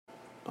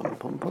Bum,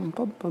 bum, bum,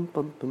 bum, bum,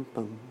 bum, bum,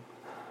 bum.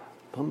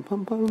 Bum,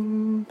 bum,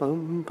 bum,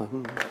 bum,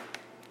 bum.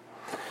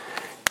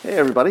 Hey,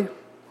 everybody.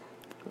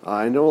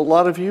 I know a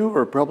lot of you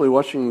are probably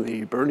watching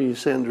the Bernie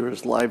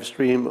Sanders live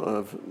stream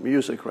of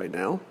music right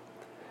now,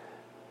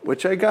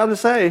 which I gotta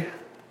say,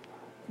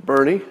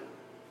 Bernie,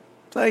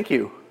 thank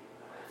you.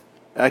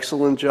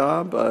 Excellent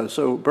job.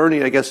 So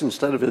Bernie, I guess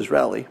instead of his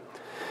rally,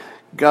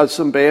 got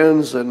some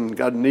bands and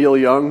got Neil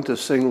Young to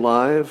sing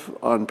live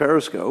on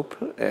Periscope,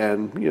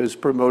 and he's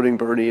promoting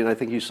Bernie, and I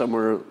think he's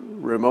somewhere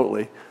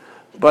remotely.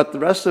 But the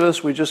rest of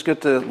us, we just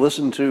get to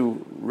listen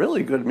to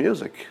really good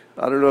music.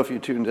 I don't know if you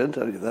tuned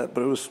into any of that,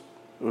 but it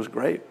was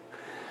great.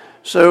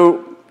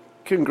 So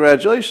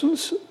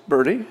congratulations,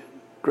 Bernie.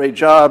 Great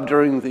job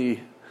during the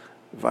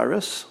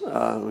virus.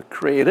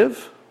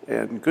 Creative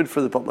and good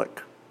for the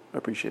public. I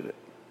appreciate it.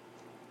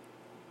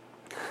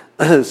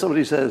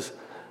 Somebody says,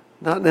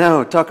 not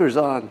now, Tucker's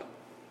on.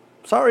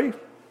 Sorry.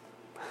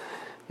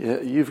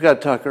 Yeah, you've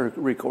got Tucker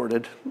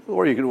recorded,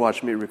 or you can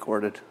watch me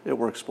record it. It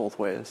works both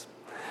ways.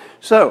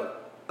 So,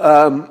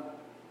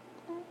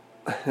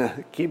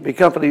 keep me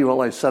company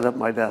while I set up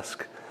my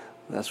desk.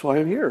 That's why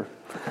I'm here.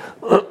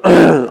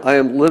 I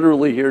am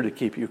literally here to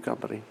keep you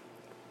company.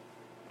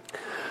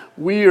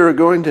 We are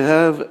going to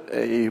have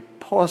a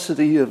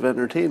paucity of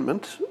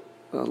entertainment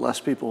unless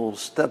people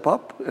step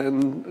up,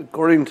 and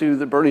according to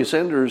the Bernie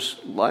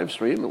Sanders live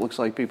stream, it looks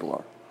like people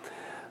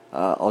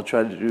are. I'll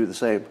try to do the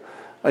same.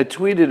 I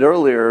tweeted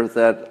earlier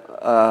that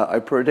I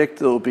predict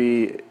there'll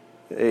be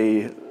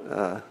a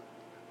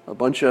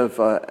bunch of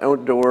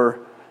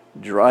outdoor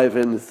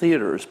drive-in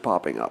theaters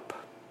popping up,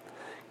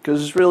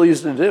 because it's really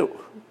easy to do.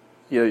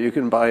 You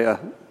can buy a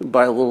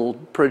little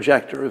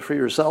projector for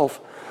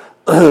yourself,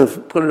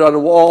 put it on a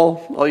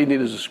wall. All you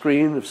need is a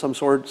screen of some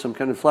sort, some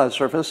kind of flat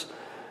surface,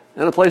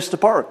 and a place to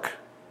park.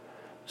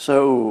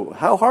 So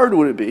how hard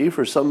would it be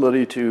for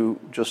somebody to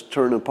just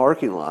turn a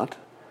parking lot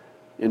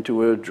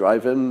into a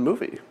drive-in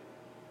movie?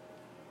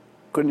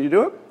 Couldn't you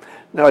do it?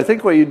 Now, I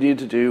think what you'd need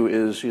to do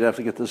is you'd have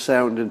to get the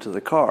sound into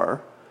the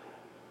car,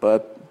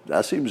 but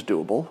that seems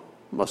doable.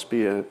 Must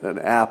be an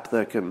app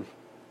that can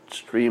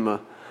stream how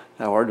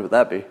hard would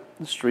that be?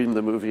 Stream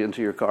the movie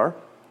into your car.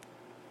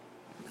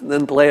 And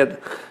then play it,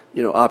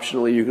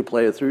 optionally you could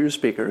play it through your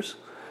speakers.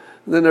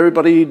 And then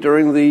everybody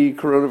during the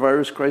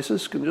coronavirus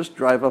crisis can just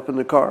drive up in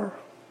the car,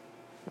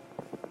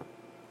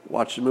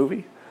 watch the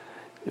movie.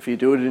 If you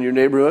do it in your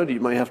neighborhood, you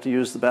might have to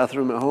use the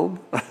bathroom at home.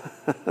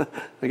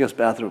 I guess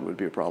bathroom would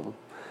be a problem.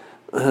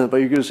 But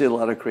you're going to see a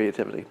lot of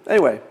creativity.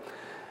 Anyway,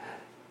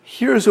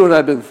 here's what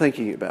I've been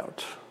thinking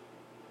about.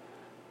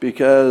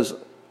 Because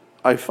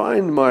I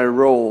find my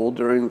role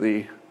during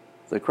the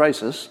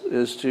crisis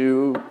is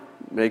to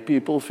make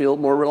people feel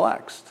more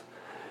relaxed.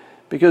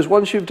 Because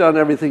once you've done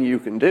everything you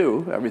can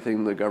do,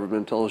 everything the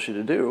government tells you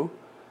to do,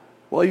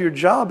 well, your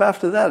job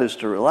after that is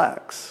to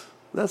relax.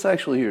 That's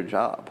actually your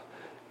job,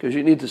 because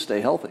you need to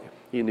stay healthy.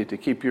 You need to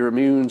keep your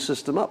immune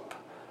system up.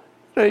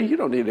 You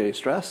don't need any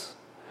stress.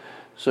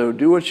 So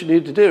do what you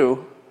need to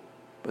do,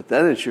 but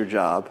then it's your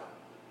job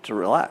to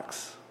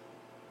relax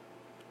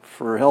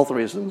for health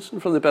reasons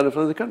and for the benefit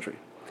of the country.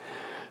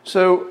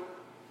 So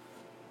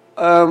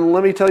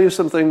let me tell you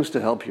some things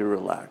to help you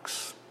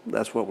relax.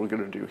 That's what we're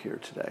going to do here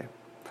today.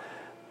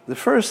 The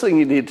first thing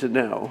you need to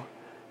know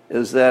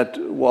is that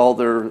while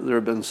there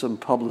have been some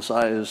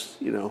publicized,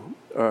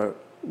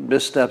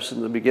 missteps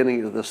in the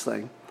beginning of this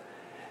thing,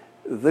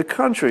 the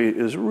country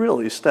is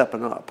really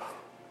stepping up.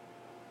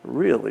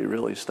 Really,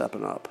 really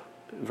stepping up.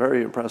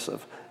 Very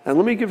impressive. And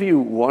let me give you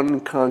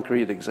one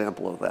concrete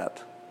example of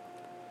that.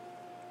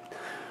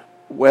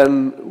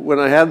 When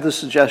I had the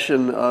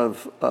suggestion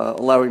of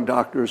allowing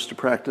doctors to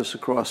practice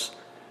across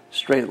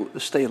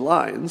state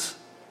lines,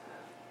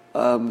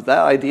 that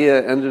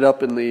idea ended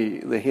up in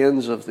the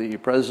hands of the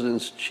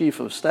president's chief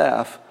of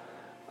staff,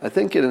 I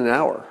think in an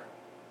hour.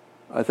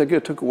 I think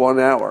it took 1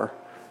 hour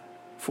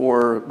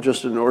for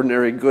just an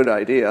ordinary good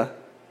idea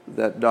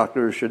that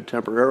doctors should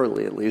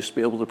temporarily at least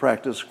be able to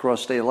practice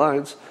across state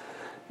lines.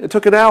 It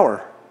took an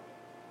hour.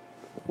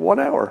 1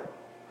 hour.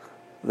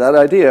 That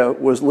idea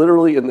was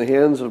literally in the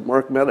hands of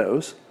Mark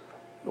Meadows,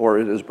 or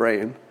in his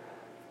brain.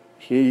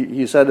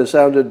 He said it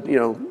sounded,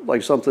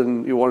 like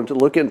something you wanted to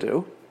look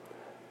into.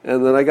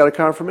 And then I got a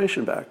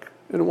confirmation back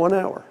in 1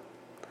 hour.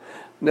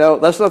 Now,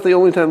 that's not the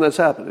only time that's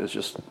happened.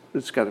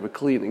 It's kind of a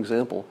clean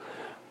example.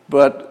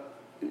 But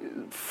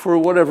for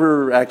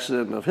whatever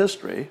accident of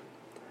history,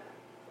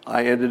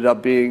 I ended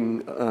up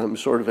being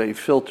sort of a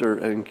filter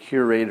and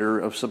curator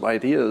of some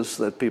ideas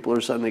that people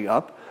are sending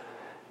up.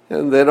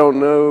 And they don't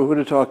know who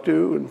to talk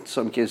to. In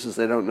some cases,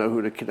 they don't know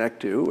who to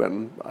connect to.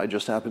 And I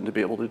just happen to be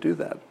able to do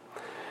that.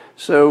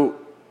 So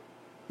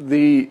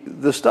the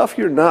stuff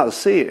you're not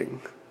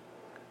seeing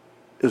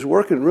is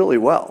working really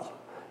well.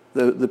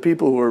 The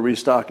people who are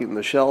restocking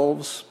the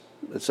shelves,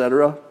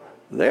 etc.,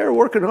 they're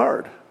working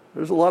hard.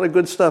 There's a lot of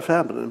good stuff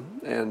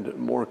happening and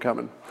more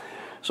coming.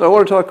 So I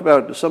want to talk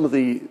about some of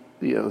the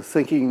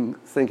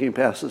thinking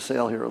past the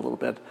sale here a little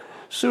bit.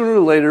 Sooner or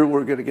later,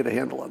 we're going to get a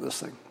handle on this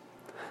thing.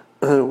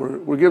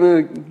 We're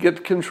going to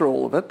get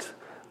control of it.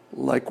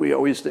 like we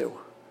always do.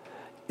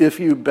 If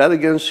you bet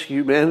against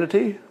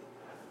humanity,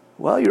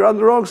 well, you're on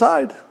the wrong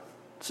side.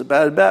 It's a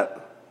bad bet.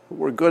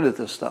 We're good at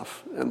this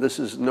stuff, and this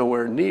is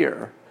nowhere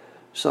near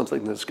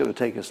something that's going to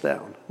take us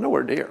down.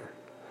 Nowhere near.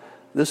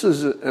 This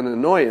is an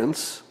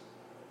annoyance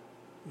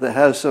that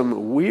has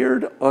some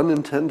weird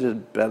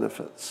unintended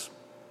benefits.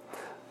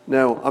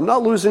 Now, I'm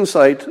not losing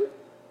sight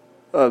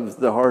of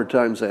the hard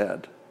times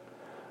ahead,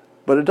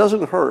 but it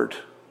doesn't hurt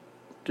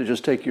to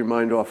just take your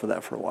mind off of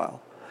that for a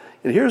while.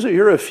 And here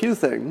are a few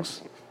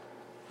things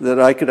that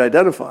I could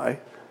identify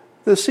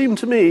that seem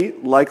to me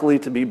likely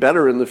to be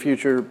better in the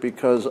future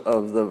because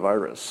of the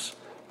virus.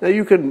 Now,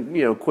 you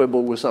can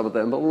quibble with some of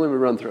them, but let me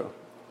run through.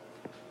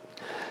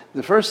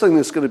 The first thing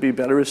that's going to be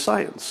better is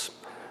science.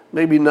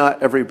 Maybe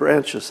not every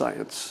branch of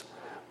science.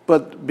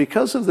 But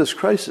because of this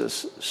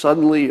crisis,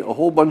 suddenly a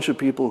whole bunch of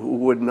people who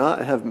would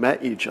not have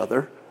met each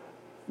other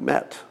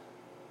met.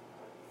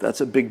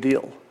 That's a big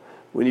deal.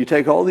 When you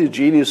take all these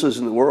geniuses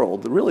in the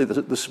world, really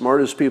the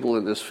smartest people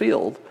in this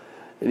field,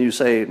 and you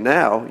say,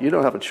 now you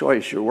don't have a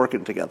choice, you're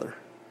working together.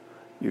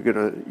 You're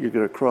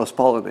gonna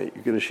cross-pollinate,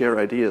 you're gonna share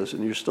ideas,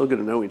 and you're still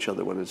gonna know each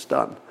other when it's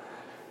done.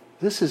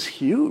 This is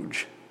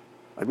huge.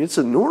 I mean, it's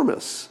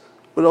enormous,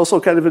 but also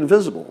kind of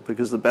invisible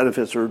because the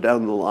benefits are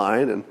down the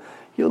line, and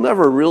you'll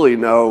never really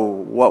know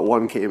what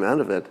one came out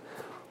of it.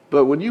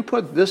 But when you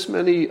put this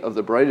many of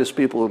the brightest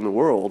people in the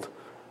world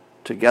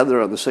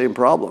together on the same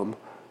problem,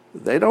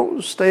 they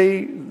don't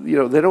stay,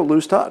 they don't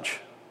lose touch.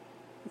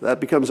 That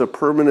becomes a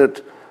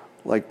permanent,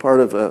 like part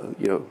of a,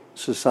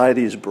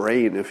 society's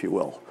brain, if you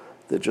will,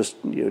 that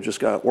just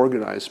got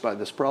organized by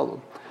this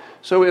problem.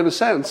 So in a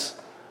sense,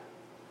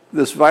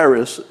 this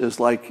virus is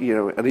like,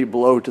 any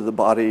blow to the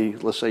body.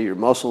 Let's say your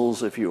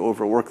muscles, if you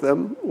overwork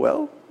them,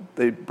 well,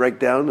 they break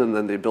down and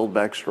then they build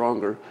back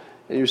stronger.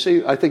 And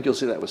I think you'll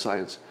see that with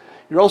science.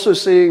 You're also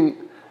seeing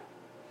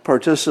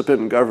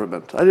participant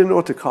government. I didn't know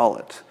what to call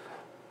it,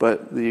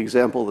 but the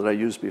example that I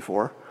used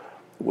before,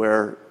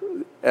 where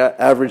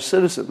average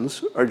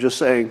citizens are just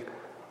saying,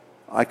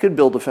 I could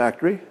build a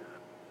factory,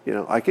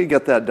 I could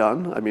get that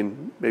done. I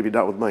mean, maybe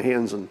not with my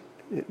hands and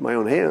my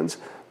own hands,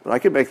 but I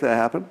could make that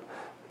happen.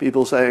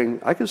 People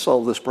saying, I could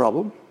solve this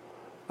problem.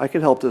 I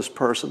could help this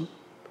person.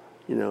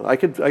 I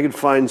could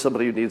find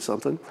somebody who needs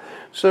something.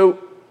 So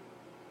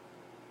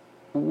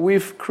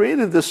we've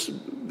created this,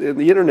 and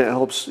the internet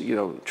helps,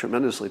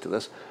 tremendously to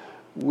this.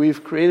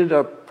 We've created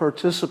a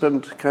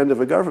participant kind of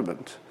a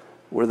government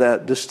where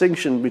that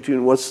distinction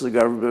between what's the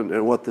government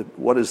and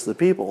what is the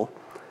people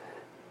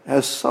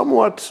has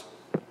somewhat,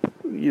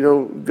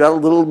 got a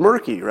little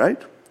murky,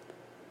 right?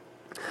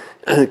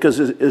 Because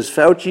is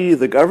Fauci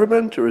the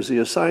government or is he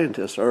a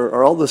scientist?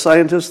 Are all the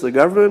scientists the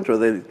government? Are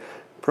they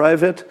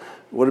private?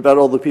 What about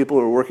all the people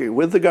who are working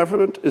with the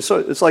government?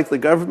 It's like the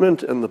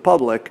government and the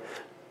public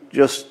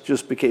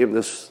just became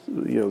this,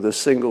 this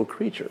single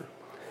creature.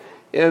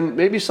 And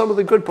maybe some of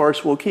the good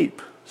parts we'll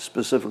keep,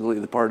 specifically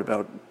the part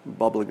about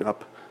bubbling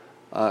up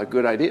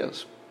good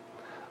ideas.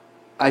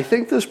 I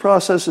think this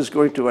process is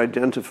going to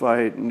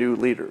identify new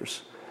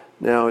leaders.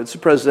 Now, it's a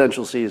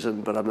presidential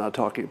season, but I'm not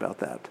talking about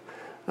that.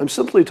 I'm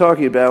simply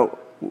talking about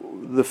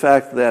the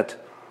fact that,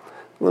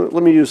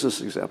 let me use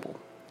this example.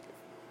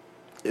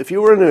 If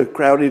you were in a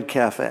crowded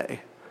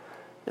cafe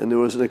and there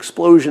was an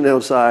explosion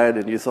outside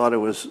and you thought it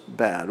was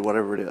bad,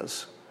 whatever it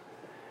is,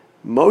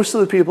 most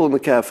of the people in the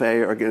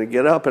cafe are going to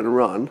get up and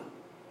run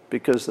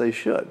because they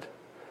should.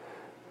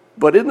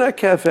 But in that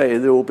cafe,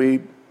 there will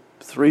be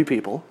 3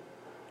 people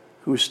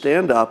who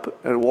stand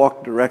up and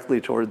walk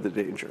directly toward the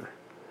danger.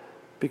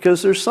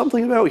 Because there's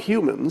something about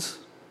humans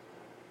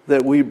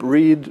that we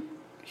breed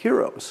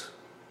heroes.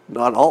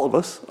 Not all of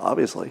us,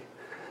 obviously.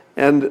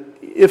 And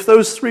if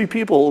those 3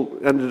 people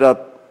ended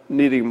up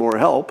needing more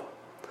help,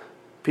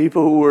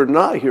 people who were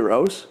not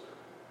heroes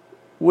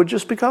would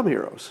just become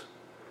heroes,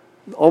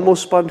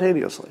 almost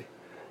spontaneously.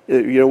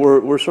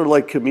 We're sort of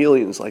like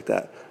chameleons like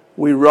that.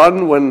 We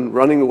run when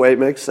running away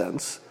makes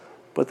sense,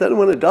 but then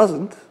when it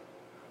doesn't,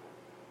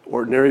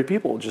 ordinary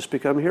people just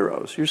become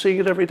heroes. You're seeing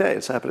it every day.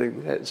 It's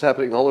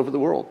happening all over the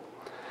world.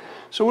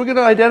 So we're going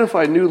to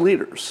identify new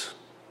leaders.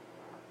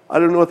 I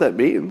don't know what that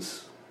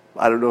means.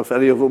 I don't know if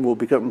any of them will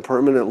become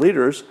permanent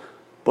leaders,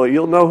 but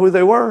you'll know who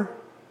they were.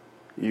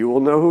 You will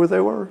know who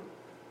they were.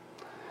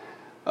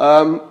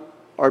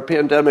 Our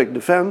pandemic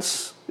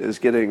defense is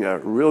getting a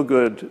real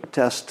good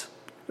test,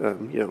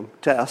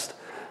 except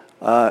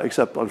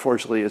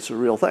unfortunately it's a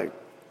real thing.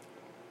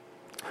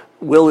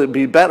 Will it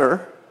be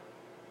better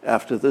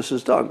after this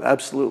is done?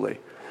 Absolutely.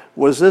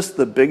 Was this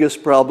the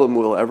biggest problem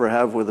we'll ever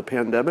have with a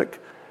pandemic?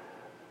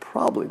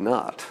 Probably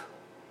not.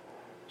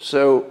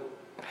 So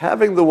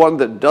having the one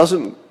that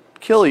doesn't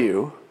kill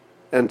you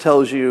and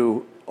tells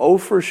you, oh,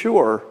 for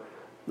sure,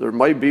 there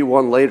might be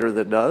one later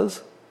that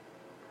does,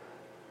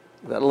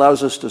 that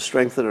allows us to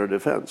strengthen our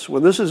defense.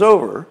 When this is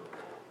over,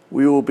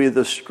 we will be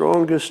the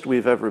strongest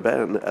we've ever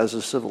been as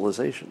a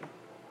civilization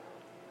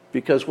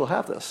because we'll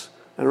have this.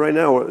 And right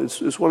now,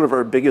 it's one of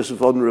our biggest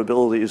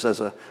vulnerabilities as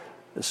a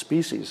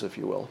species, if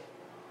you will.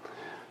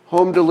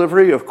 Home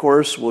delivery, of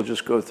course, will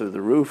just go through the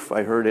roof.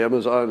 I heard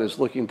Amazon is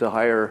looking to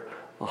hire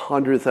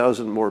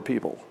 100,000 more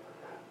people.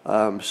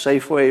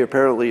 Safeway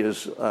apparently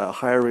is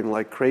hiring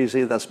like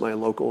crazy. That's my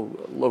local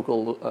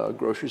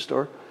grocery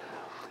store.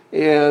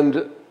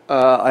 And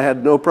I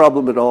had no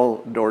problem at all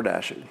door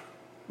dashing.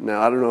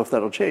 Now, I don't know if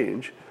that'll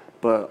change,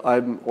 but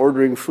I'm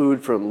ordering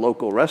food from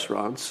local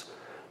restaurants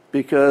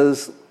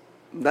because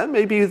that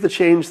may be the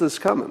change that's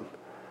coming.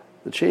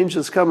 The change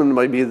that's coming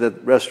might be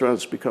that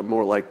restaurants become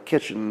more like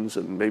kitchens,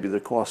 and maybe the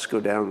costs go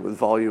down with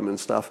volume and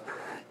stuff.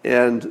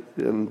 And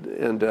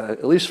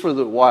at least for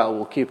the while,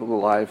 we'll keep them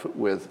alive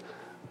with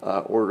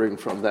ordering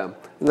from them.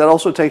 And that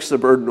also takes the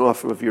burden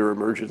off of your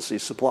emergency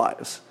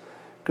supplies,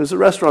 because the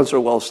restaurants are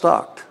well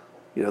stocked.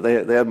 You know,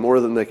 they have more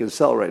than they can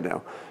sell right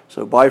now.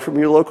 So buy from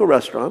your local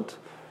restaurant,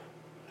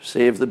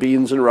 save the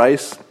beans and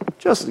rice,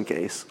 just in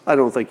case. I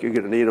don't think you're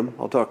going to need them.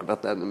 I'll talk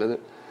about that in a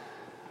minute.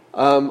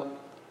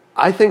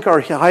 I think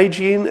our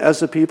hygiene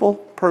as a people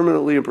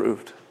permanently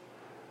improved.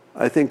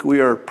 I think we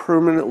are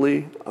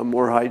permanently a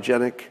more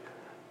hygienic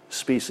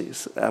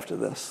species after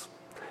this,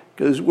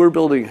 because we're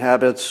building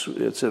habits.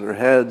 It's in our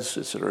heads.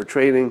 It's in our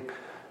training.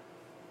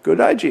 Good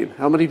hygiene.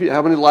 How many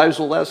lives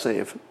will that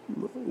save?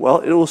 Well,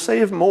 it will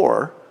save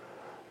more.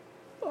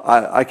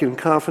 I can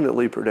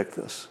confidently predict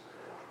this,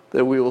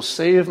 that we will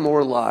save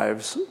more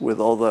lives with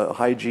all the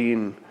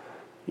hygiene,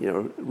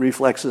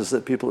 reflexes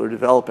that people are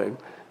developing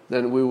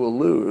than we will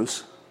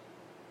lose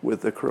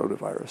with the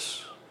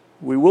coronavirus.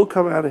 We will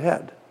come out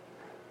ahead.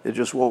 It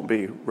just won't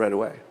be right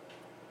away.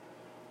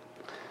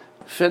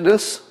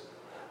 Fitness,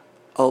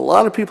 a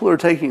lot of people are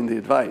taking the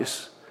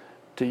advice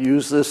to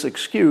use this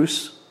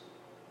excuse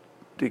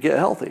to get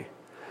healthy.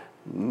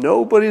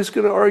 Nobody's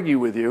going to argue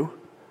with you,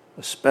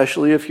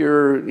 especially if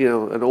you're,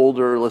 an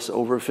older, let's say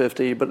over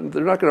 50, but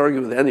they're not going to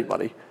argue with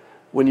anybody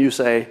when you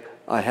say,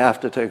 I have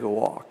to take a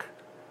walk.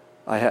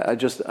 I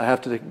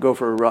have to go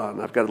for a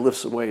run. I've got to lift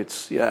some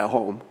weights, at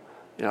home.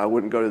 I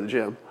wouldn't go to the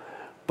gym.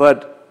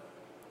 But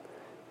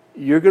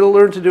you're going to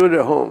learn to do it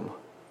at home.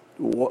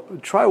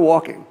 Try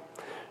walking.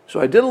 So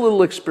I did a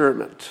little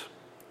experiment.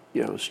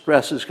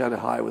 Stress is kind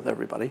of high with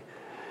everybody.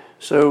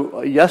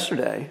 So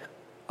yesterday,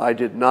 I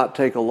did not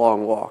take a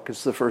long walk.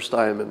 It's the first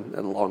time in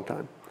a long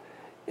time.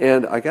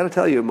 And I got to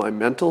tell you, my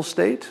mental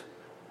state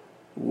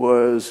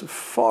was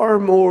far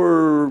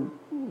more,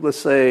 let's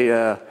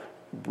say,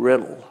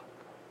 brittle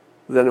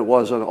than it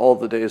was on all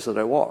the days that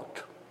I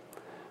walked.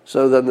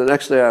 So then the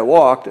next day I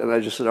walked, and I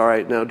just said, all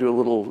right, now do a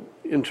little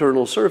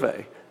internal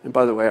survey. And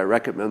by the way, I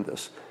recommend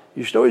this.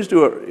 You should always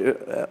do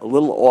a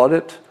little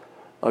audit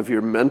of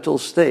your mental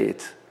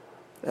state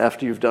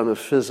after you've done a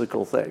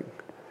physical thing,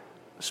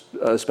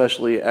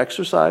 especially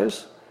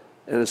exercise,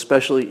 and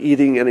especially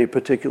eating any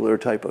particular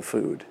type of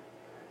food.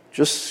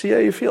 Just see how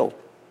you feel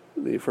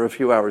for a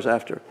few hours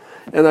after.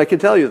 And I can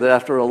tell you that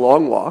after a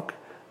long walk,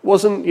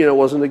 wasn't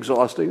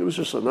exhausting. It was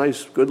just a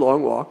nice, good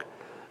long walk.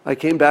 I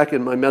came back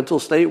and my mental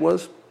state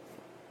was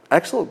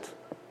excellent.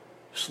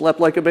 Slept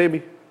like a baby.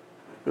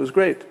 It was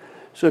great.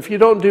 So if you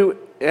don't do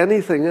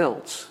anything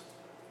else,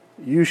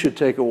 you should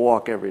take a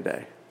walk every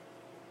day.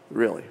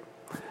 Really.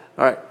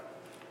 All right.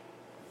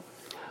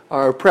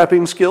 Our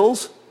prepping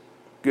skills,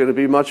 going to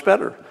be much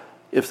better.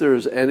 If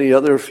there's any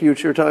other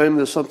future time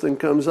that something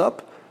comes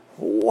up,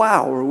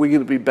 wow, are we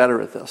going to be better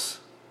at this?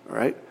 All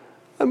right.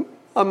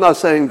 I'm not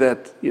saying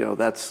that,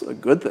 that's a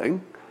good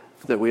thing,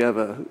 that we have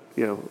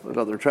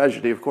another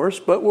tragedy, of course,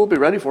 but we'll be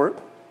ready for it.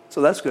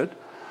 So that's good.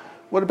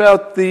 What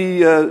about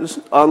the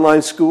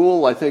online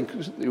school? I think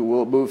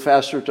we'll move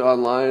faster to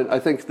online. I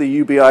think the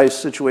UBI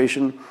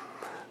situation,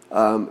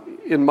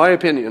 in my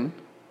opinion,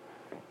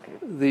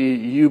 the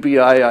UBI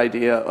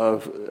idea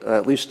of,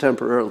 at least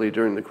temporarily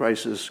during the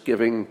crisis,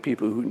 giving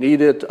people who need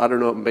it, I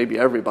don't know, maybe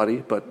everybody,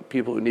 but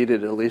people who need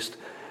it at least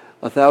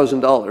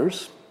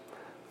 $1,000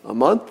 a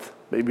month,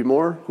 maybe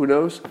more, who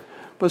knows?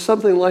 But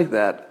something like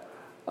that,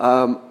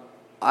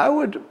 I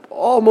would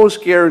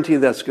almost guarantee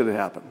that's going to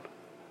happen.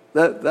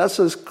 That's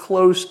as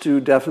close to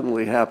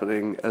definitely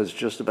happening as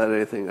just about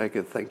anything I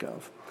could think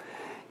of.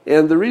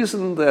 And the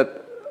reason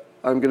that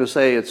I'm going to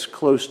say it's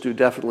close to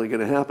definitely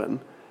going to happen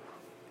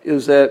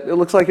is that it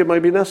looks like it might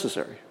be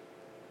necessary.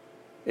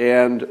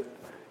 And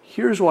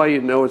here's why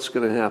you know it's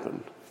going to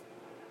happen.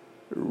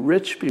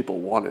 Rich people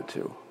want it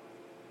to,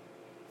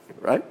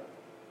 right?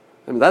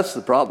 I mean, that's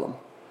the problem.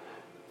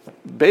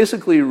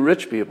 Basically,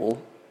 rich people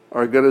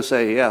are going to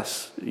say,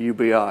 yes,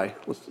 UBI,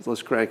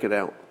 let's crank it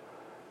out.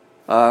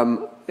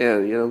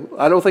 And,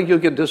 I don't think you'll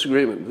get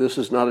disagreement. This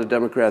is not a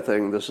Democrat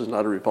thing. This is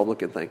not a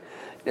Republican thing.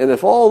 And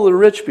if all the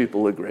rich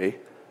people agree,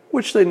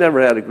 which they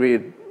never had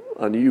agreed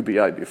on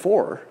UBI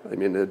before, I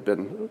mean, it had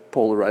been a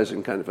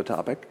polarizing kind of a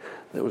topic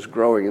that was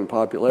growing in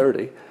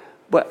popularity.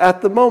 But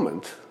at the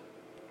moment,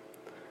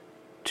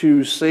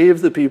 to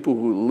save the people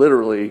who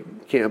literally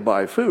can't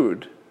buy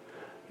food,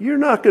 you're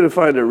not going to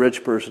find a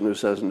rich person who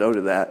says no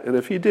to that. And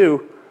if you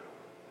do,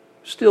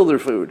 steal their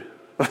food.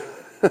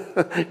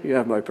 You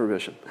have my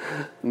permission.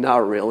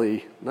 Not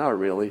really. Not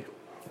really.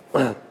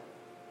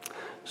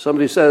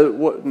 Somebody said,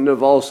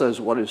 Naval says,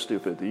 what is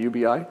stupid, the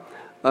UBI?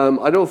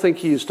 I don't think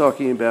he's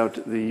talking about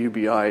the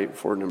UBI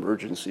for an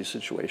emergency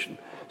situation.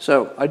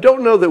 So I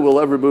don't know that we'll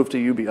ever move to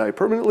UBI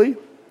permanently,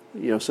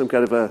 some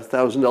kind of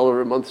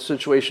 $1,000 a month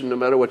situation no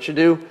matter what you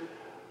do,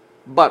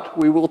 but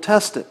we will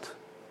test it.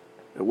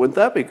 And wouldn't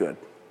that be good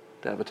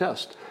to have a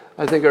test?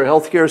 I think our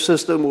healthcare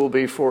system will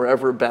be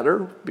forever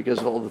better because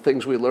of all the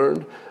things we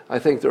learned. I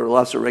think there are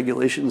lots of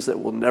regulations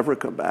that will never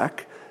come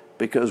back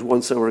because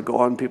once they were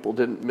gone, people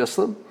didn't miss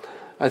them.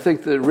 I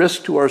think the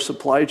risk to our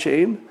supply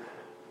chain,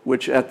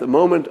 which at the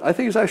moment I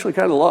think is actually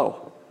kind of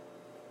low.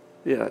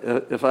 Yeah,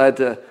 if I had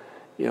to,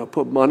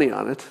 put money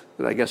on it,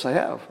 and I guess I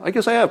have. I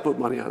guess I have put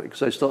money on it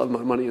because I still have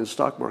my money in the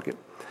stock market.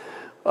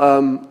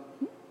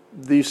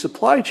 The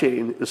supply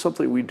chain is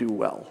something we do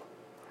well.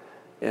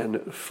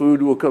 And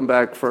food will come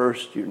back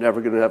first. You're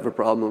never going to have a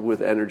problem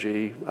with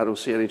energy. I don't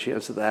see any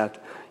chance of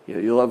that.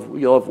 You'll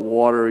have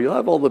water. You'll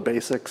have all the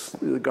basics.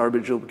 The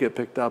garbage will get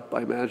picked up,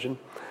 I imagine.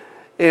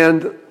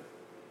 And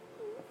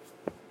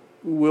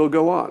we'll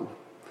go on.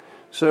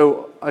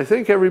 So I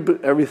think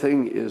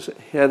everything is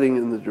heading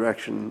in the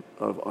direction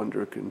of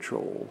under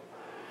control.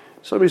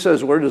 Somebody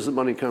says, where does the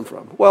money come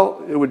from?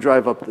 Well, it would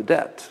drive up the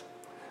debt.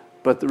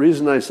 But the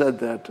reason I said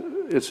that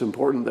it's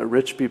important that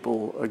rich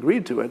people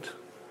agreed to it,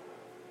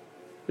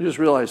 I just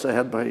realized I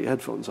had my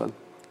headphones on.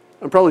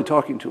 I'm probably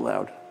talking too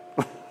loud.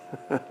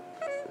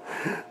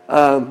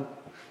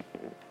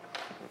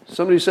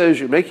 Somebody says,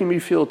 you're making me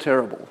feel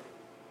terrible.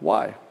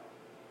 Why?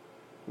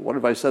 What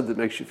have I said that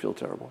makes you feel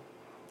terrible?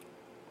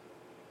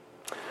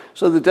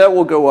 So the debt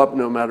will go up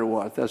no matter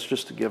what. That's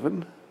just a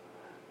given.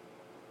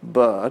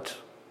 But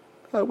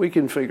we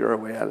can figure our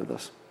way out of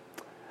this.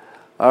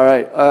 All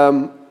right.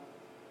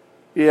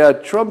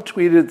 Trump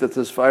tweeted that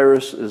this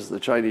virus is the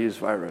Chinese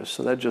virus.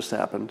 So that just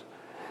happened.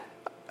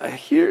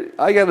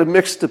 I got a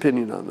mixed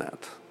opinion on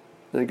that.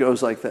 And it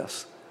goes like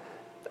this.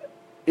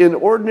 In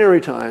ordinary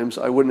times,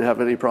 I wouldn't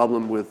have any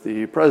problem with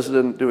the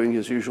president doing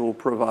his usual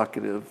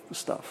provocative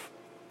stuff.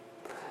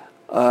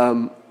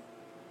 And,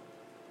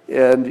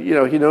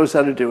 he knows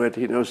how to do it.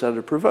 He knows how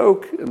to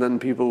provoke. And then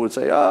people would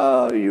say,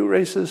 you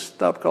racist,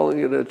 stop calling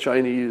it a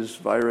Chinese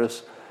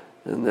virus.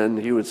 And then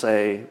he would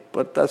say,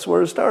 but that's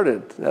where it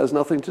started. It has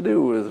nothing to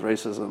do with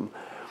racism.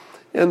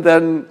 And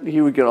then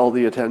he would get all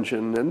the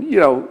attention. And,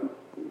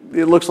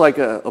 it looks like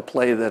a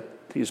play that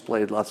he's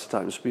played lots of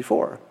times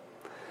before.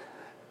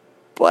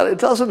 But it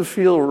doesn't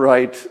feel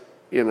right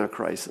in a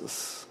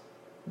crisis,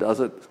 does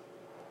it?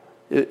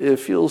 It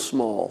feels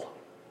small.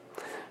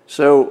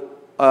 So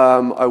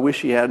I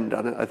wish he hadn't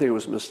done it. I think it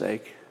was a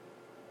mistake.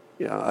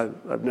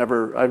 I've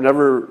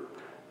never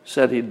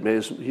said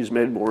he's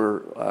made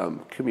more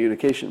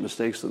communication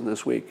mistakes than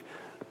this week.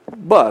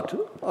 But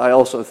I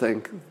also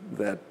think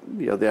that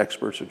the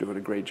experts are doing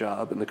a great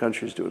job and the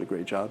country's doing a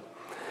great job.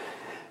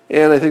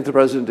 And I think the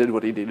president did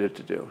what he needed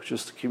to do.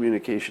 Just the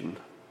communication.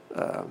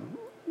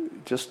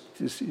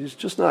 He's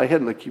just not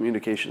hitting the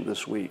communication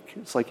this week.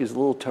 It's like he's a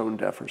little tone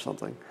deaf or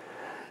something.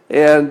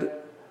 And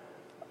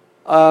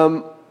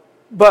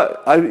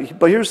but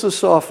here's the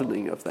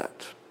softening of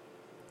that.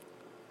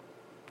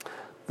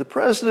 The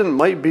president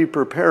might be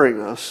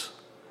preparing us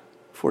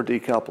for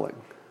decoupling.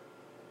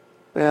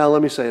 Well,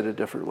 let me say it a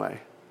different way.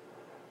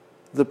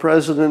 The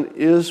president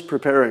is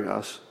preparing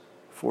us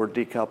for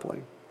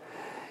decoupling.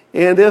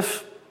 And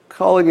if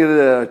calling it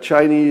a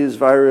Chinese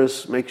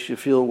virus makes you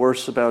feel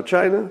worse about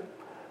China,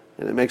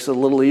 and it makes it a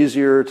little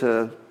easier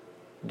to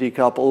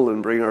decouple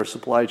and bring our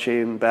supply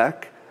chain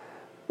back,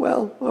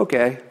 well,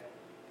 okay.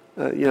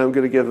 I'm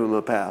going to give him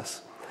a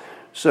pass.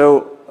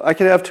 So I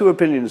can have two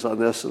opinions on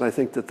this, and I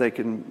think that they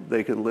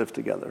can live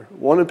together.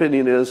 One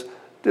opinion is,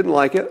 didn't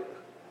like it,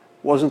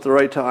 wasn't the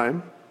right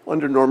time.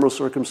 Under normal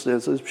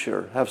circumstances,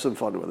 sure, have some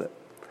fun with it.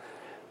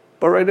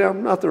 But right now,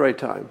 not the right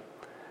time.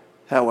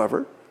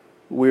 However,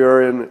 we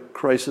are in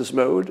crisis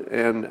mode,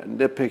 and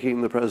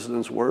nitpicking the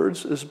president's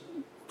words is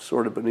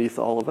sort of beneath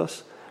all of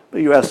us.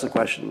 But you asked the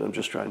question. I'm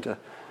just trying to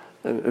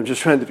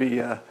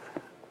be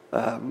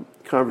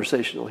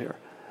conversational here.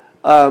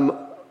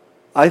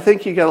 I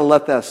think you got to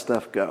let that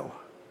stuff go,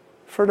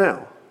 for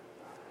now.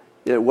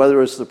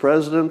 Whether it's the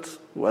president,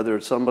 whether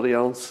it's somebody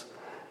else,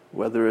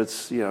 whether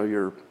it's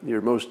your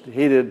most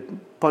hated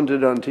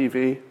pundit on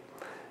TV,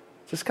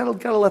 just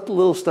got to let the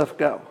little stuff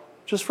go,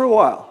 just for a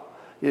while.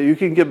 You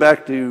can get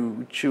back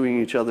to chewing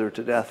each other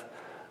to death,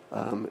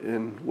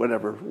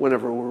 whenever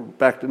we're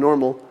back to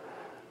normal.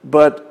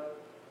 But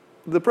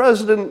the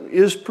president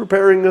is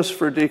preparing us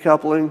for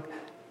decoupling.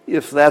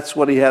 If that's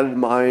what he had in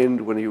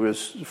mind when he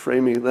was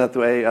framing it that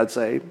way, I'd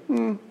say,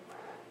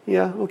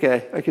 yeah,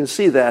 okay, I can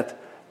see that.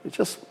 It's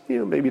just,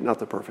 maybe not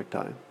the perfect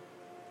time.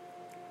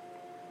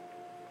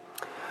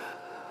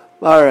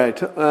 All right.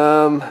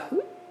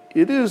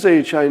 It is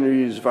a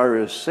Chinese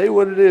virus. Say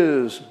what it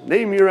is.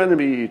 Name your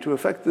enemy to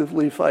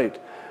effectively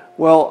fight.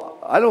 Well,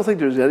 I don't think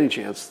there's any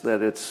chance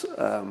that it's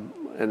an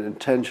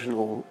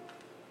intentional,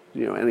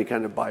 any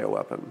kind of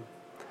bioweapon.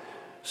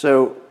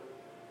 So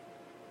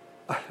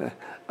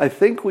I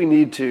think we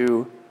need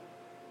to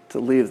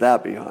leave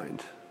that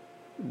behind.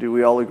 Do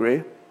we all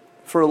agree?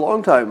 For a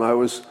long time, I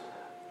was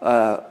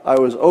I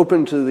was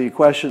open to the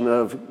question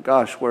of,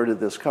 gosh, where did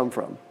this come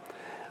from?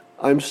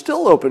 I'm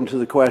still open to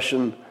the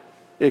question,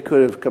 it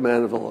could have come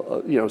out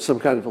of some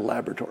kind of a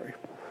laboratory.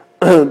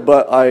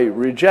 But I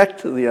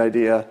reject the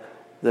idea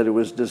that it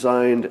was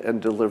designed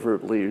and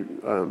deliberately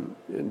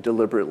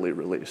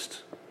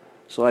released.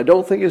 So I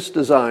don't think it's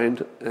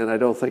designed, and I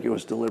don't think it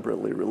was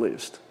deliberately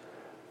released.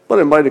 But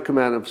it might have come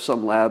out of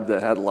some lab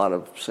that had a lot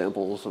of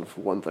samples of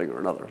one thing or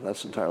another.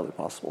 That's entirely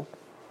possible.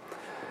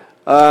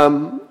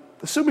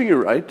 Assuming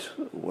you're right,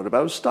 what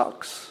about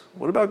stocks?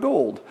 What about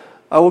gold?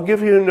 I will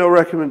give you no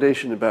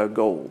recommendation about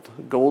gold.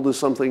 Gold is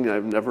something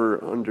I've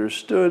never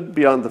understood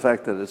beyond the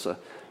fact that it's a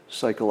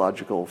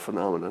psychological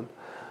phenomenon.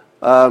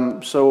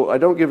 So I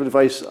don't give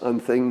advice on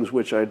things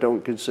which I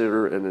don't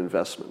consider an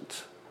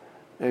investment.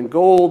 And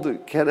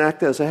gold can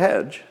act as a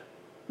hedge,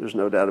 there's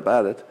no doubt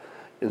about it,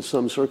 in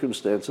some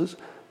circumstances,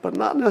 but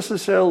not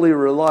necessarily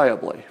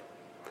reliably.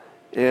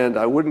 And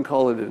I wouldn't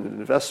call it an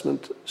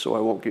investment, so I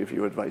won't give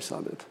you advice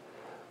on it.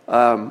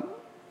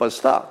 But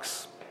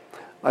stocks.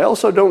 I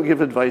also don't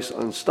give advice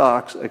on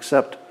stocks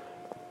except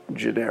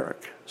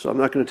generic. So I'm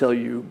not going to tell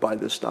you buy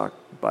this stock,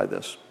 buy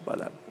this, buy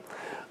that.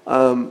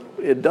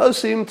 It does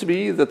seem to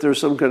be that there's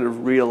some kind of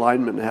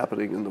realignment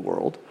happening in the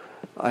world.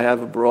 I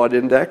have a broad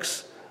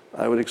index.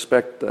 I would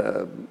expect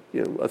a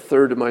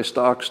third of my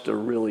stocks to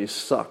really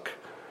suck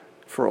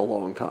for a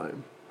long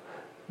time.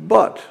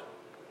 But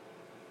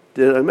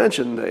did I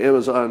mention that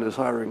Amazon is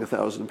hiring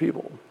 1,000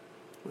 people,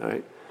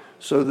 right?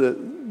 So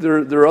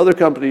there are other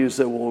companies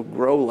that will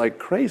grow like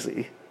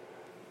crazy,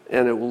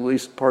 and it will at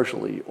least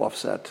partially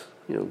offset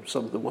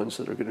some of the ones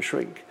that are going to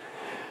shrink.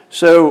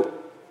 So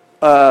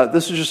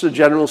this is just a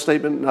general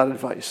statement, not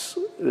advice.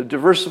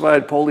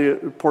 Diversified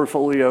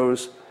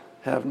portfolios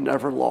have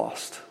never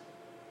lost.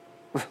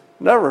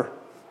 Never.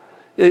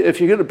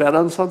 If you're going to bet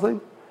on something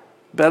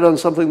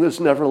that's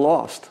never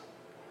lost.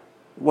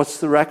 What's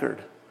the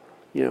record?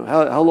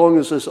 How long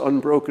is this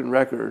unbroken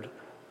record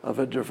of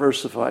a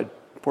diversified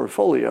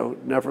portfolio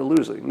never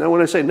losing? Now, when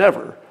I say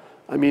never,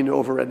 I mean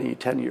over any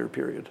 10-year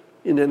period.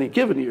 In any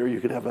given year, you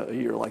can have a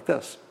year like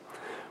this.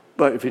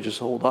 But if you just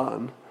hold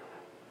on,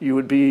 you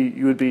would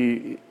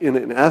be in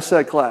an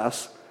asset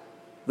class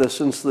that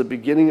since the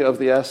beginning of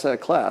the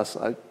asset class,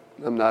 I'm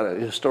not a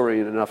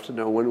historian enough to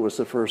know when was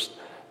the first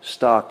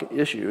stock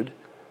issued,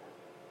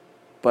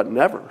 but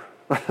never,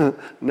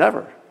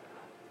 never.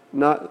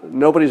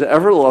 Nobody's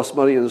ever lost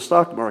money in the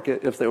stock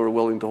market if they were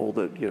willing to hold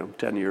it,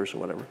 10 years or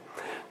whatever.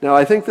 Now,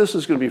 I think this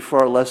is going to be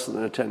far less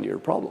than a 10-year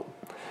problem,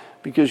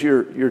 because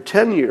your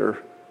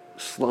 10-year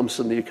slumps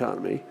in the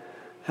economy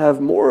have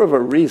more of a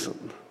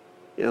reason.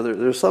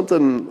 There's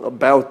something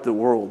about the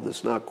world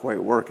that's not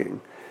quite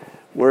working,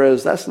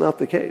 whereas that's not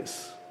the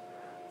case.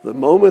 The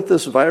moment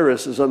this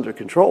virus is under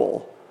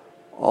control,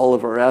 all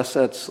of our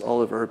assets,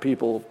 all of our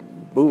people,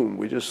 boom,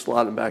 we just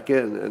slot them back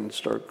in and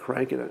start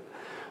cranking it.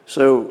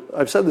 So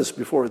I've said this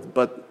before,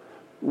 but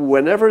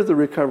whenever the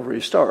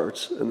recovery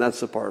starts, and that's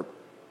the part,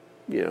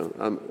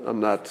 I'm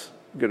not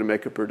going to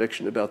make a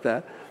prediction about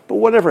that, but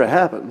whenever it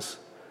happens,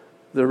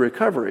 the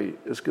recovery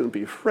is going to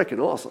be freaking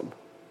awesome.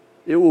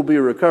 It will be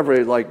a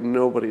recovery like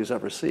nobody's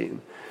ever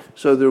seen.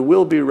 So there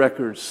will be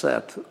records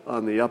set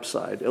on the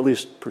upside, at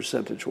least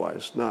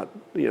percentage-wise. Not,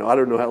 I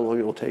don't know how long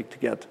it will take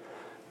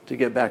to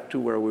get back to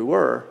where we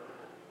were,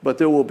 but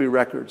there will be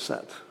records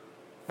set.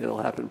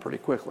 It'll happen pretty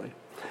quickly.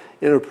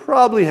 It'll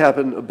probably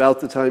happen about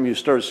the time you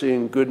start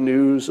seeing good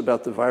news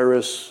about the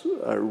virus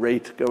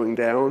rate going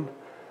down.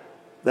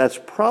 That's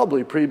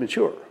probably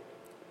premature.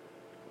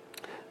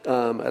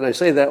 And I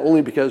say that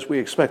only because we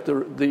expect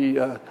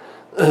the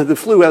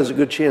flu has a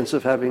good chance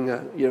of having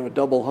a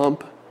double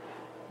hump.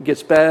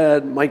 Gets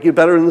bad, might get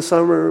better in the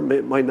summer,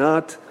 might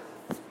not,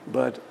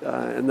 but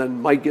and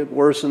then might get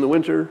worse in the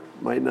winter,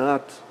 might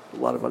not. A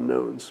lot of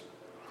unknowns.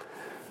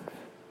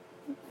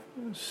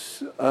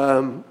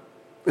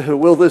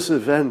 Will this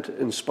event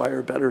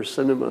inspire better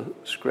cinema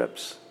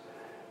scripts?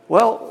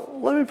 Well,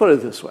 let me put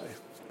it this way.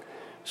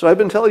 So I've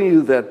been telling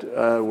you that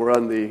we're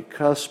on the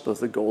cusp of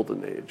the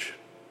golden age.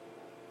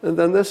 And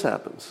then this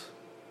happens.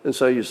 And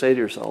so you say to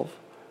yourself,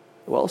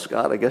 well,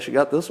 Scott, I guess you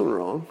got this one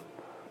wrong.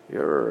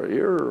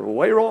 You're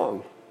way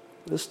wrong.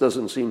 This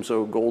doesn't seem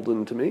so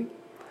golden to me.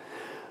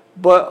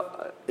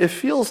 But it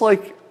feels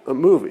like a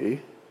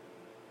movie,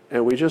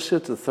 and we just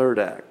hit the third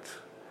act.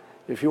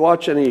 If you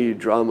watch any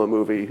drama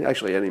movie,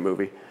 actually any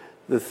movie,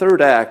 the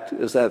third act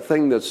is that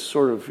thing that's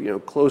sort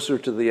of closer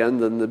to the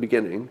end than the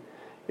beginning,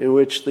 in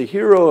which the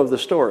hero of the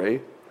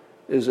story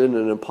is in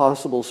an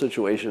impossible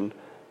situation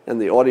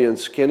and the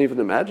audience can't even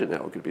imagine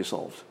how it could be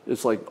solved.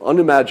 It's like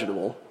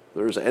unimaginable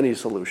there's any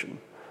solution.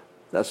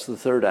 That's the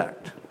third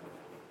act.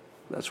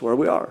 That's where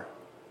we are.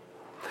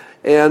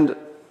 And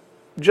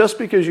just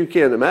because you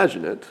can't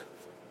imagine it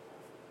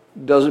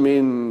doesn't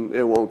mean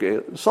it won't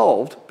get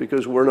solved,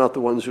 because we're not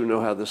the ones who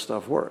know how this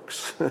stuff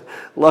works.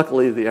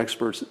 Luckily, the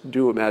experts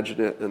do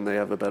imagine it, and they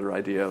have a better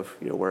idea of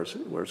where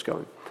it's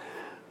going.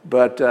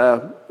 But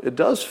it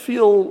does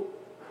feel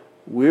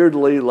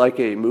weirdly like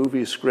a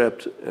movie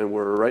script, and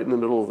we're right in the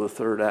middle of the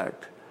third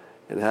act.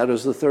 And how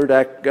does the third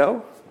act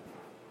go?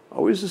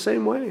 Always the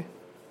same way.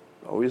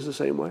 Always the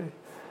same way.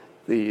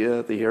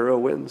 The hero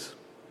wins.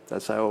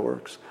 That's how it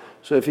works.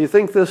 So if you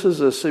think this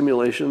is a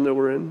simulation that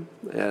we're in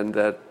and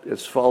that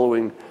it's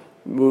following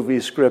movie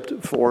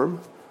script form,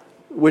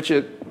 which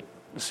it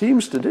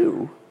seems to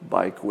do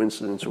by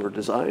coincidence or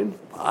design,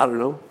 I don't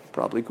know,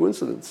 probably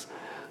coincidence.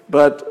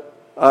 But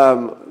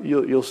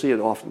you'll see it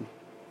often.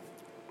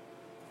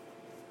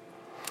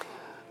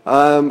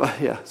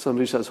 Yeah,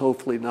 somebody says,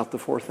 hopefully not the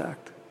fourth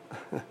act.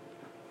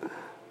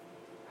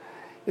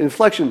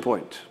 Inflection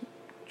point.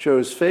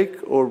 Chose fake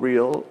or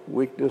real,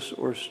 weakness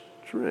or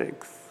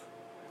strength.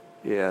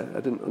 Yeah,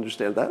 I didn't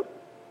understand that.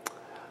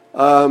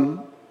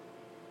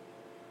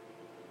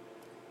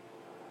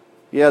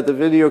 Yeah, the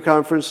video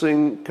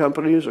conferencing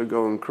companies are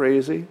going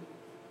crazy.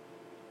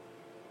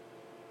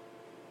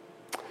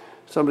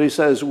 Somebody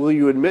says, will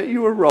you admit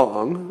you were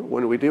wrong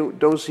when we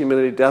don't see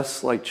many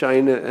deaths like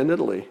China and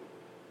Italy?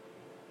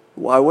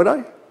 Why would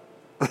I?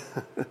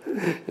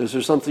 Is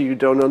there something you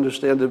don't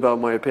understand about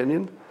my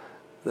opinion?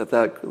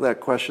 That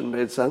question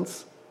made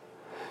sense?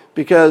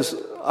 Because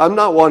I'm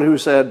not one who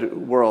said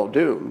we're all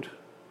doomed.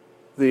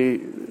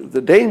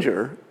 The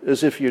danger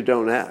is if you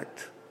don't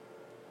act.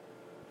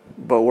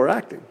 But we're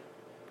acting.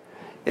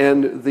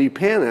 And the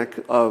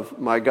panic of,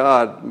 my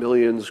God,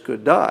 millions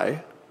could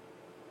die,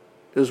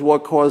 is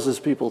what causes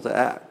people to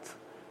act.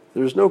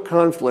 There's no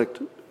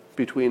conflict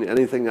between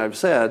anything I've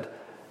said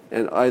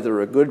and either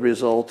a good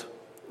result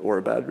or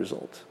a bad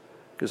result.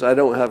 Because I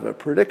don't have a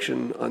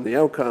prediction on the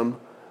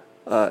outcome,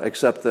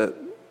 except that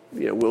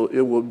it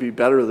will be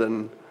better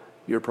than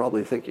you're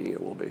probably thinking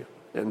it will be,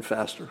 and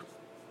faster.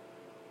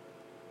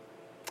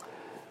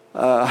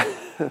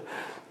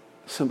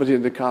 Somebody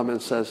in the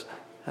comments says,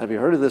 have you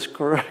heard of this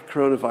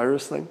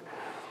coronavirus thing?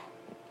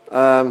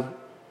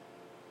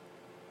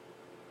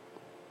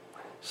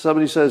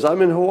 Somebody says,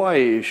 I'm in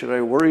Hawaii. Should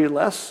I worry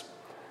less?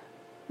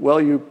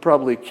 Well, you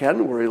probably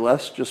can worry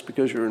less just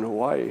because you're in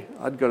Hawaii.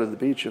 I'd go to the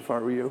beach if I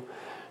were you.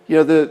 You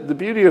know, the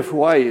beauty of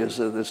Hawaii is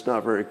that it's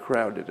not very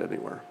crowded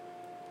anywhere.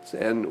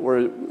 Or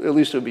at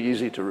least it would be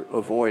easy to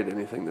avoid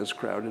anything that's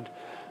crowded.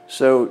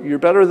 So you're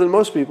better than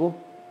most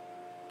people,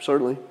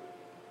 certainly.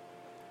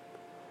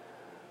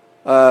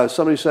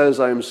 Somebody says,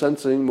 I'm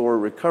sensing more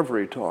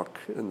recovery talk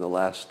in the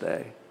last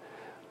day.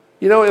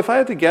 You know, if I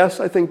had to guess,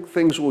 I think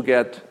things will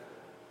get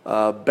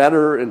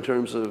better in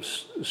terms of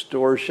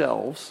store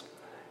shelves.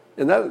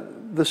 And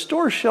the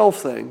store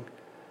shelf thing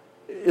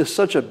is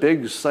such a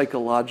big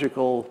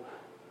psychological,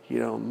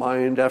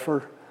 mind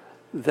effort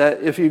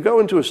that if you go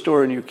into a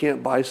store and you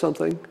can't buy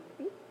something,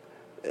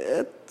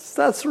 that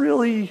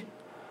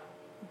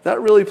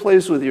really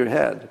plays with your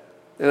head.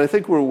 And I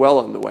think we're well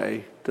on the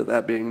way to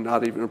that being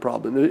not even a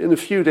problem. In a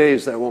few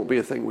days, that won't be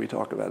a thing we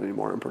talk about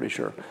anymore, I'm pretty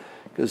sure,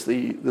 because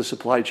the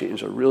supply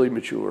chains are really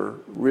mature,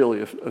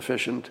 really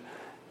efficient,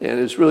 and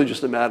it's really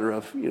just a matter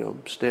of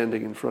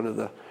standing in front of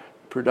the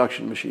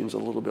production machines a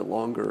little bit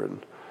longer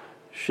and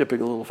shipping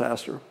a little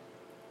faster.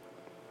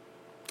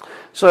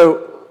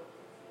 So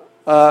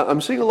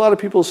I'm seeing a lot of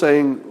people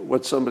saying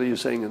what somebody is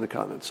saying in the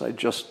comments. I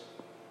just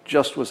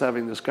was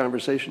having this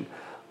conversation.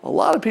 A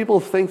lot of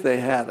people think they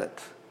had it.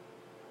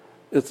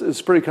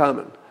 It's pretty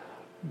common,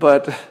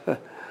 but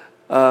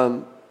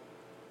a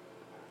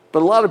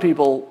lot of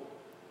people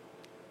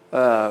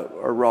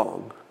are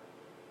wrong.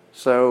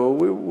 So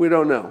we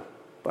don't know.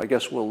 But I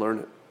guess we'll learn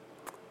it.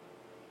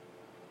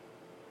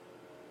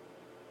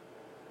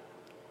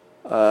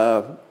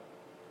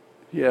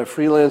 Yeah,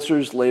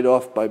 freelancers laid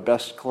off by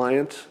best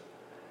client.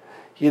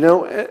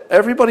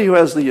 Everybody who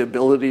has the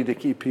ability to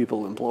keep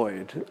people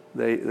employed,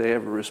 they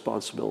have a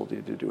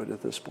responsibility to do it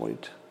at this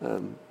point.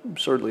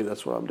 Certainly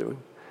that's what I'm doing.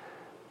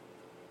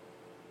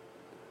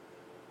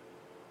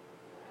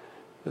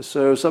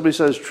 So somebody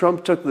says,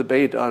 Trump took the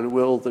bait on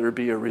will there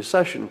be a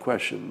recession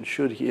question.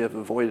 Should he have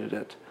avoided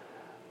it?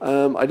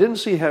 I didn't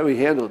see how he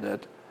handled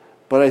it,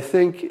 but I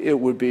think it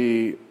would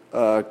be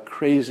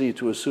crazy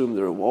to assume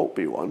there won't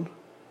be one,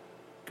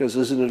 because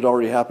isn't it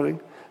already happening?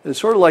 It's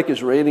sort of like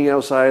it's raining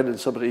outside and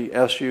somebody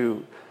asks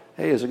you,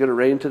 hey, is it going to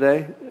rain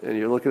today? And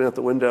you're looking out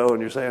the window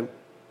and you're saying,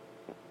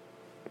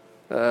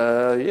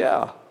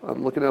 yeah,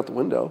 I'm looking out the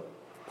window.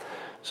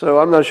 So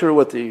I'm not sure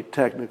what the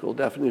technical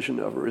definition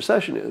of a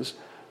recession is,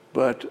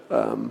 but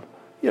we're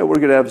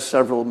going to have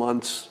several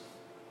months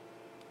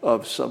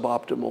of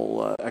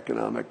suboptimal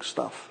economic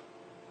stuff.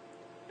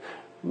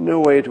 No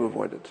way to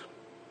avoid it.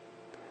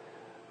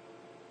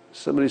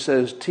 Somebody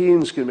says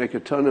teens can make a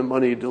ton of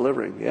money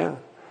delivering. Yeah,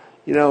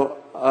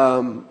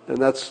 and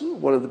that's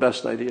one of the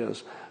best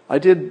ideas. I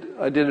did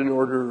an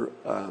order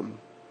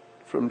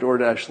from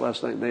DoorDash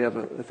last night, and they have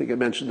I think I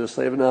mentioned this.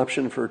 They have an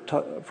option for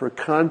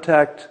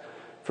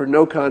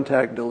no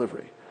contact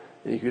delivery,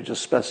 and you could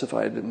just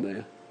specify it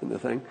in the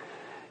thing,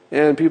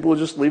 and people will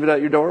just leave it at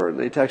your door, and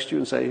they text you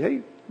and say,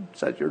 hey,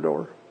 it's at your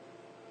door.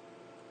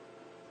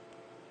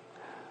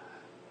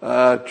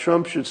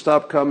 Trump should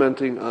stop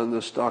commenting on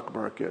the stock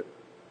market.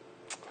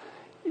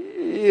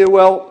 Yeah,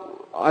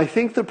 well, I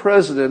think the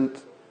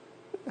president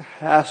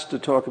has to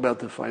talk about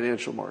the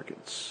financial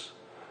markets.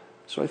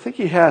 So I think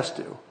he has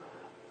to.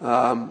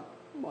 I'm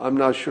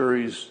not sure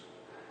he's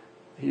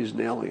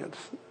nailing it,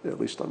 at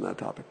least on that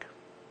topic.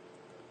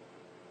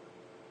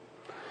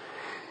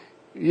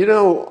 You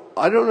know,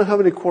 I don't know how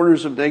many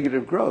quarters of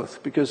negative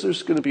growth, because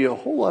there's going to be a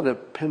whole lot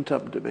of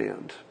pent-up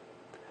demand.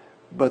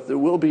 But there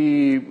will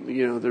be,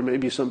 there may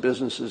be some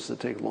businesses that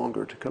take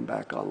longer to come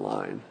back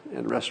online,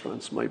 and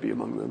restaurants might be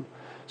among them.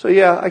 So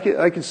yeah,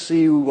 I can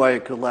see why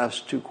it could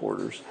last 2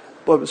 quarters.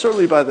 But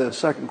certainly by the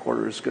second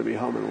quarter, it's going to be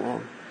humming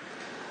along.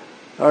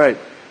 All right.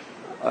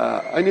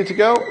 I need to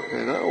go,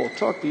 and I will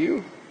talk to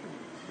you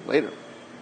later.